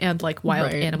animals and like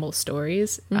wild animal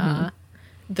stories.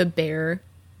 The bear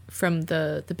from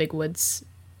the big woods,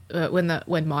 when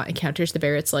Ma encounters the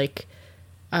bear, it's like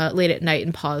late at night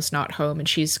and Pa's not home and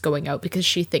she's going out because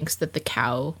she thinks that the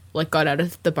cow like got out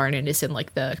of the barn and is in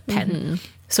like the pen.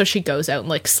 So she goes out and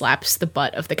like slaps the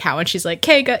butt of the cow and she's like,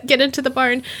 "Hey, get into the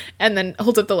barn," and then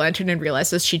holds up the lantern and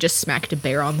realizes she just smacked a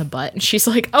bear on the butt, and she's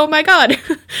like, "Oh my god."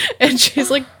 And she's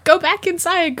like, "Go back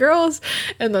inside, girls."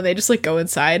 And then they just like go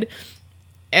inside,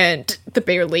 and the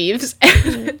bear leaves.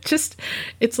 And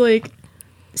it's like,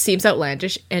 seems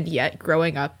outlandish, and yet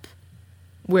growing up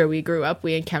where we grew up,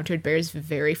 we encountered bears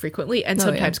very frequently, and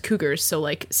sometimes cougars, so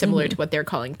like similar to what they're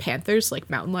calling panthers, like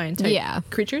mountain lion type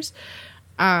creatures.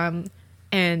 And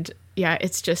yeah,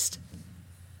 it's just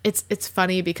it's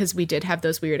funny because we did have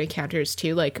those weird encounters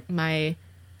too. Like my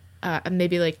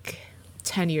maybe like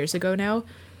 10 years ago now,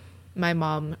 my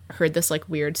mom heard this like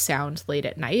weird sound late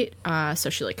at night, so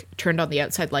she like turned on the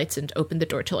outside lights and opened the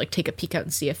door to like take a peek out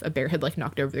and see if a bear had like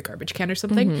knocked over the garbage can or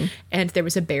something. And there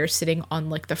was a bear sitting on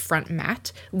like the front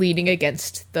mat leaning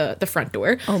against the front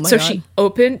door. Oh my God.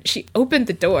 She opened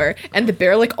the door, and the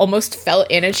bear like almost fell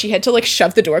in, and she had to like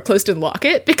shove the door closed and lock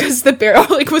it because the bear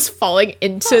like was falling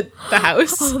into the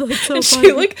house. That's so and funny.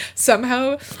 She like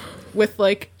somehow, with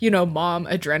like, you know, mom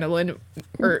adrenaline,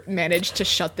 or managed to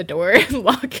shut the door and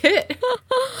lock it.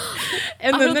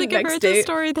 And then the next day, the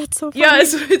story. That's so funny. Yeah,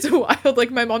 it's wild.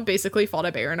 Like my mom basically fought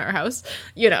a bear in our house,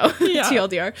 you know,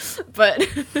 TLDR.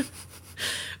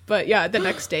 But yeah, the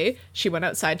next day she went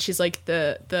outside. She's like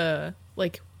the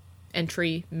like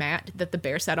entry mat that the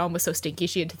bear sat on was so stinky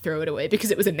she had to throw it away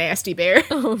because it was a nasty bear.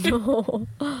 Oh no.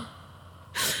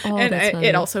 And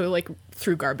it also like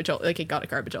threw garbage like it got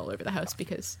garbage all over the house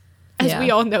because, as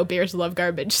we all know, bears love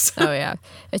garbage. So. Oh, yeah.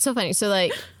 It's so funny. So,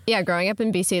 like, yeah, growing up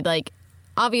in BC, like,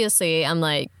 obviously, I'm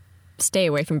like, stay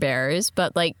away from bears.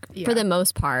 But, like, for the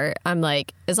most part, I'm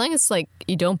like, as long as, like,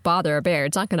 you don't bother a bear,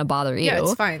 it's not going to bother you. Yeah,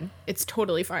 it's fine. It's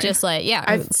totally fine. Just, like,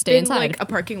 I've stay been, inside. like, a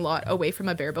parking lot away from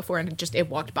a bear before, and it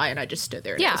walked by, and I just stood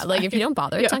there. And yeah, like, if you don't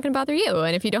bother, it's not going to bother you.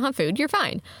 And if you don't have food, you're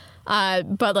fine.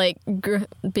 But, like,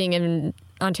 being in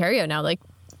Ontario now, like,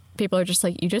 people are just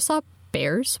like, you just saw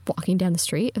bears walking down the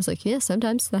street? I was like, yeah,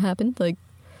 sometimes that happened. Like,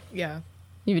 yeah,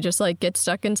 you would just like get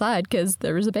stuck inside because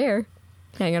there was a bear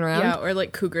hanging around. Yeah, or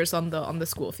like cougars on the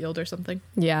school field or something.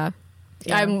 Yeah.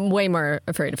 I'm way more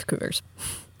afraid of cougars.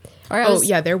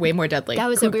 They're way more deadly. I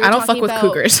don't fuck with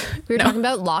cougars. We were talking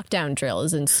about lockdown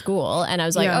drills in school, and I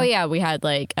was like, oh yeah, we had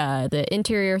like the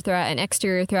interior threat and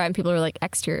exterior threat, and people were like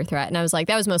exterior threat, and I was like,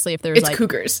 that was mostly if there was like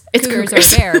cougars. Cougars or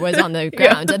a bear was on the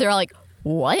ground, and they're all like,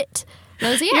 what? And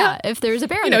I was like, if there's a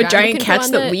bear on the ground, giant cats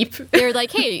that leap. They're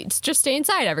like, hey, just stay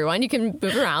inside, everyone. You can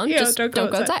move around. Just don't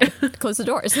go outside. Close the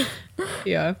doors.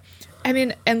 Yeah. I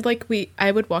mean, and like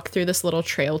I would walk through this little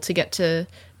trail to get to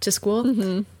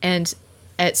school, and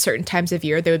at certain times of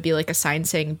year, there would be like a sign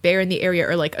saying bear in the area,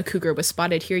 or like a cougar was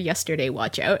spotted here yesterday,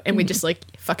 watch out. And we just like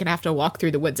fucking have to walk through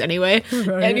the woods anyway.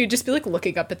 Right. And you'd just be like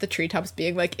looking up at the treetops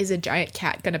being like, is a giant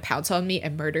cat going to pounce on me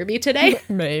and murder me today?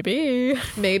 Maybe.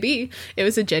 It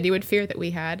was a genuine fear that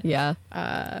we had. Yeah.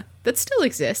 That still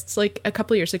exists. Like a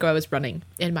couple years ago, I was running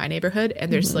in my neighborhood,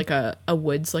 and there's like a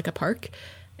woods, like a park.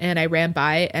 And I ran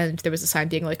by, and there was a sign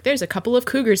being like, there's a couple of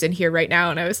cougars in here right now.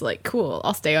 And I was like, cool,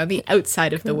 I'll stay on the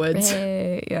outside of the woods.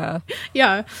 Yeah.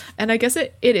 Yeah. And I guess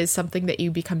it is something that you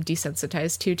become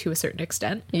desensitized to a certain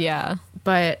extent. Yeah.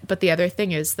 But the other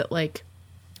thing is that, like,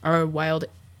 our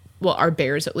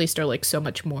bears at least are, like, so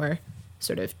much more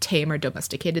sort of tame or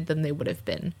domesticated than they would have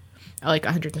been, like,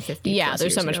 150 Yeah,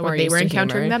 there's so much more they were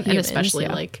encountering them. Humans, and especially,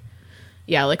 like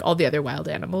all the other wild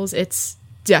animals. It's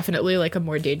definitely like a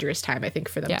more dangerous time, I think,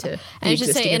 for them to. And I should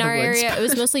say, in our area, it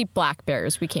was mostly black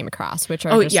bears we came across, which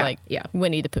are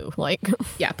Winnie the Pooh. Like,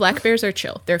 yeah, black bears are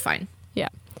chill; they're fine. Yeah.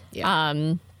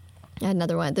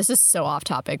 Another one. This is so off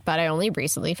topic, but I only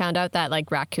recently found out that like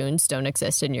raccoons don't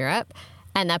exist in Europe.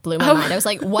 And that blew my mind. I was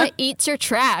like, what eats your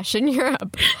trash in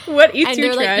Europe? What eats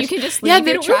your trash? Like, you can just leave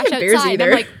your trash outside.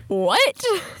 I'm like, what?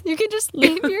 You can just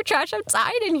leave your trash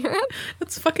outside in Europe?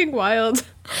 That's fucking wild.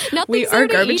 Our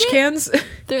garbage cans,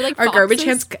 they're like our garbage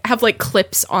cans have like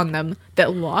clips on them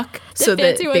that lock so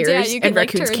that bears and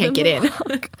raccoons can't get in.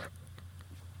 I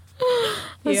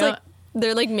was like,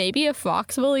 they're like, maybe a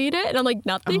fox will eat it. And I'm like,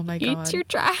 nothing eats your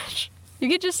trash. You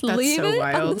can just leave it.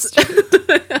 That's so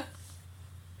wild.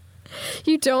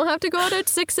 You don't have to go out at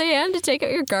 6 a.m. to take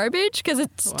out your garbage because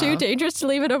it's too dangerous to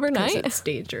leave it overnight. It's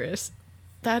dangerous.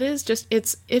 That is just,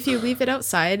 if you leave it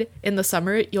outside in the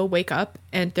summer, you'll wake up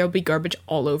and there'll be garbage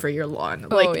all over your lawn.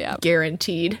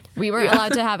 Guaranteed. We weren't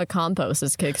allowed to have a compost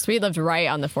as kids because we lived right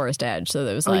on the forest edge. So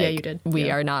there was you did.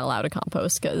 We are not allowed to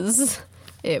compost because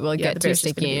it will get too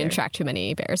sticky and attract too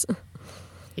many bears.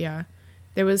 Yeah.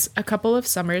 There was a couple of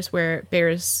summers where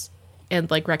bears and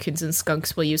like raccoons and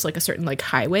skunks will use like a certain like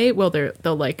highway. Well,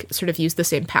 they'll like sort of use the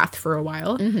same path for a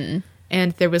while. Mm-hmm.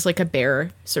 And there was like a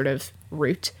bear sort of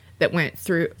route that went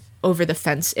over the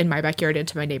fence in my backyard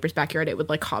into my neighbor's backyard. It would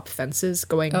like hop fences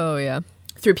going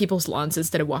through people's lawns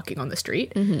instead of walking on the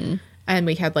street. Mm-hmm. And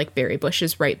we had like berry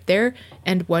bushes right there.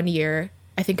 And one year,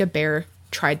 I think a bear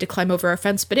tried to climb over our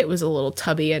fence, but it was a little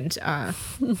tubby and,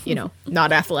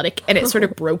 not athletic, and it sort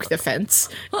of broke the fence.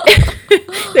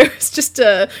 There was just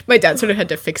my dad sort of had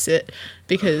to fix it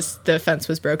because the fence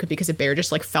was broken because a bear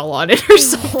just like fell on it or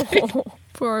something. Oh,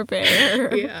 poor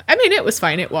bear. Yeah, I mean, it was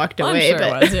fine. It walked away. I'm sure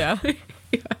it was, yeah.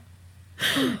 Yeah.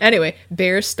 Anyway,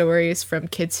 bear stories from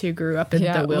kids who grew up in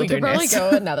the wilderness. We could probably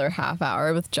go another half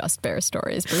hour with just bear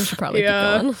stories, but we should probably keep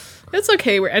going. It's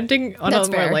okay. We're ending on a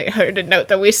more lighthearted note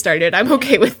than we started. I'm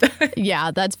okay with that. Yeah,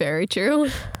 that's very true.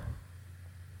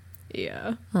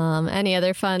 Yeah. Any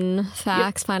other fun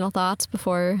facts, final thoughts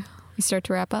before we start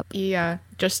to wrap up? Yeah,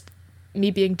 just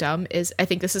me being dumb is, I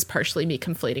think this is partially me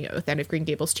conflating it with Anne of Green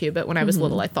Gables too, but when I was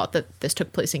little, I thought that this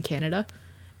took place in Canada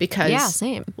because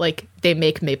same. Like they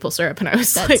make maple syrup, and I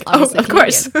was That's like, oh, of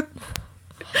course.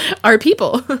 Our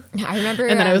people. I remember.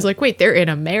 And then I was like, wait, they're in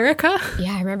America?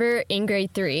 Yeah, I remember in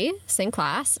grade 3, same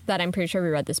class, that I'm pretty sure we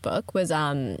read this book, was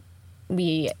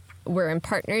we were in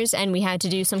partners and we had to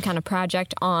do some kind of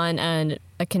project on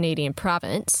a Canadian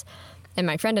province. And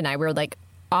my friend and I were like,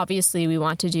 obviously we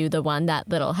want to do the one that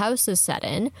Little House is set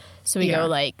in. So we go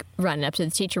like running up to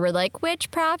the teacher. We're like, which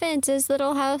province is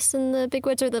Little House in the Big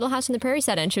Woods or Little House in the Prairie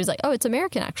set in? She was like, oh, it's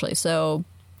American actually. So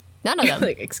none of them.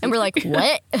 Like, and we're like,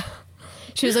 what?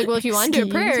 She was like, well, if you want to do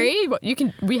a prairie,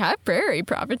 we have prairie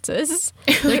provinces.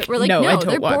 We're like, no,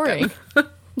 they're boring.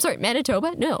 I'm sorry,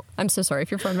 Manitoba? No. I'm so sorry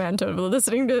if you're from Manitoba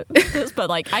listening to this, but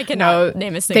like I cannot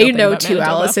name a single thing about too, Manitoba.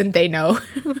 Allison. They know.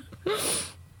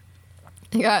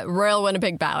 Yeah, Royal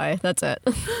Winnipeg Ballet. That's it.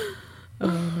 Oh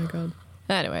my god.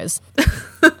 Anyways.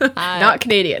 Not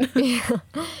Canadian.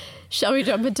 Shall we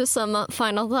jump into some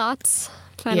final thoughts?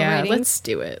 Final ratings? Let's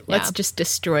do it. Let's just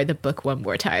destroy the book one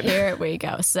more time. Here we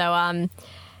go. So I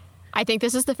think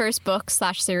this is the first book /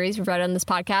 series we've read on this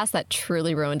podcast that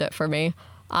truly ruined it for me.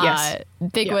 Yes.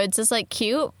 Big Woods is like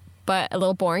cute, but a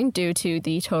little boring due to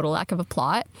the total lack of a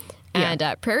plot. And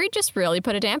Prairie just really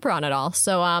put a damper on it all.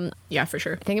 So yeah, for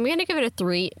sure. I think I'm going to give it a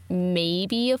 3,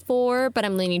 maybe a 4, but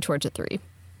I'm leaning towards a 3.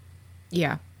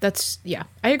 Yeah, I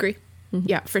agree. Mm-hmm.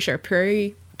 Yeah, for sure.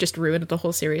 Prairie just ruined the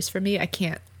whole series for me. I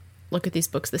can't look at these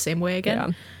books the same way again.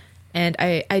 Yeah. And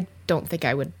I don't think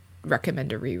I would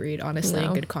recommend a reread, honestly,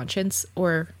 in good conscience,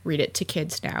 or read it to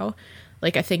kids now.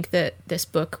 Like, I think that this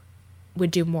book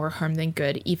would do more harm than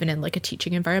good, even in like a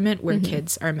teaching environment where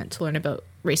kids are meant to learn about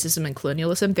racism and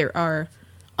colonialism. There are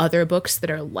other books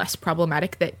that are less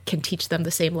problematic that can teach them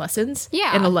the same lessons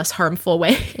in a less harmful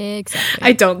way. Exactly.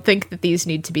 I don't think that these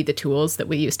need to be the tools that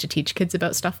we use to teach kids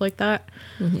about stuff like that.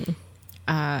 Mm-hmm.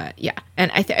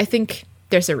 And I think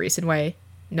there's a reason why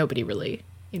nobody really,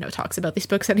 talks about these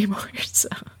books anymore. So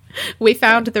we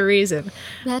found the reason.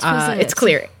 It's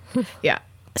clear. Yeah.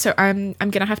 So I'm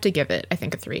gonna have to give it, I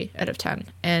think, a 3 out of 10,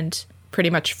 and pretty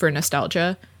much for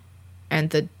nostalgia and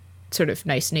the sort of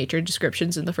nice nature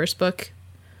descriptions in the first book.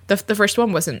 The first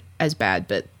one wasn't as bad,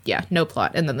 but no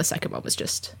plot, and then the second one was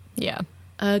just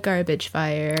a garbage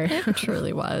fire. It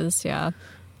truly was, yeah.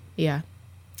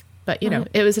 But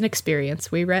it was an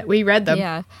experience. We read them.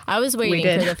 Yeah, I was waiting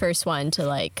for the first one to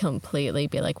like completely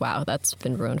be like, wow, that's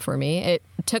been ruined for me. It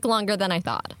took longer than I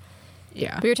thought.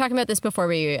 Yeah. We were talking about this before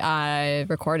we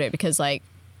recorded because, like,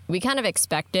 we kind of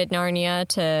expected Narnia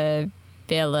to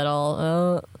be a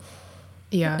little...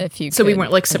 So we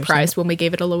weren't, like, surprised when we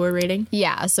gave it a lower rating?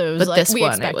 Yeah, so it was like we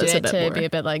expected it to be a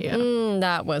bit like,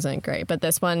 that wasn't great. But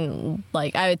this one,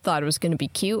 like, I thought it was going to be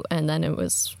cute, and then it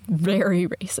was very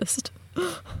racist.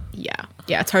 Yeah,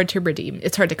 it's hard to redeem.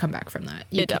 It's hard to come back from that.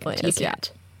 It definitely is, yeah.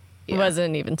 It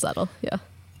wasn't even subtle,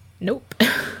 Nope.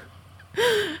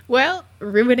 Well,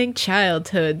 ruining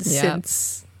childhood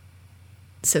since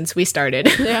we started.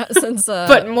 Yeah, since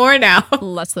but more now.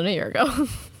 Less than a year ago.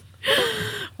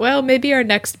 Well, maybe our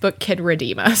next book can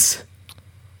redeem us.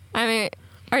 I mean,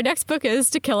 our next book is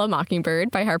To Kill a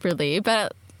Mockingbird by Harper Lee,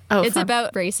 but it's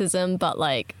about racism, but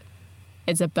like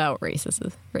it's about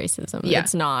racism. Yeah.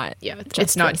 It's not. Yeah,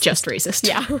 it's not just racist.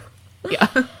 Yeah. Yeah.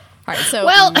 All right. So,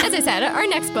 as I said, our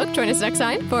next book. Join us next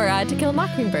time for To Kill a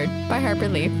Mockingbird by Harper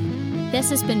Lee. This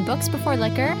has been Books Before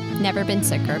Liquor, Never Been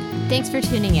Sicker. Thanks for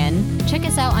tuning in. Check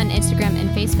us out on Instagram and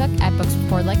Facebook at Books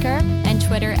Before Liquor and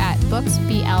Twitter at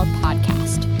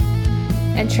BooksBLPodcast.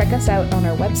 And check us out on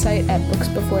our website at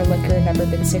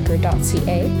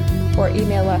booksbeforeliquorneverbeensicker.ca or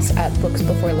email us at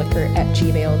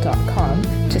booksbeforeliquor@gmail.com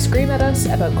to scream at us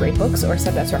about great books or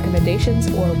send us recommendations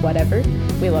or whatever.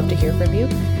 We love to hear from you.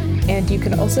 And you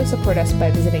can also support us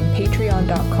by visiting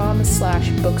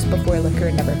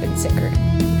patreon.com/booksbeforeliquorneverbeensicker.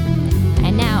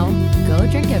 And now, go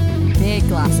drink a big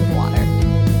glass of water.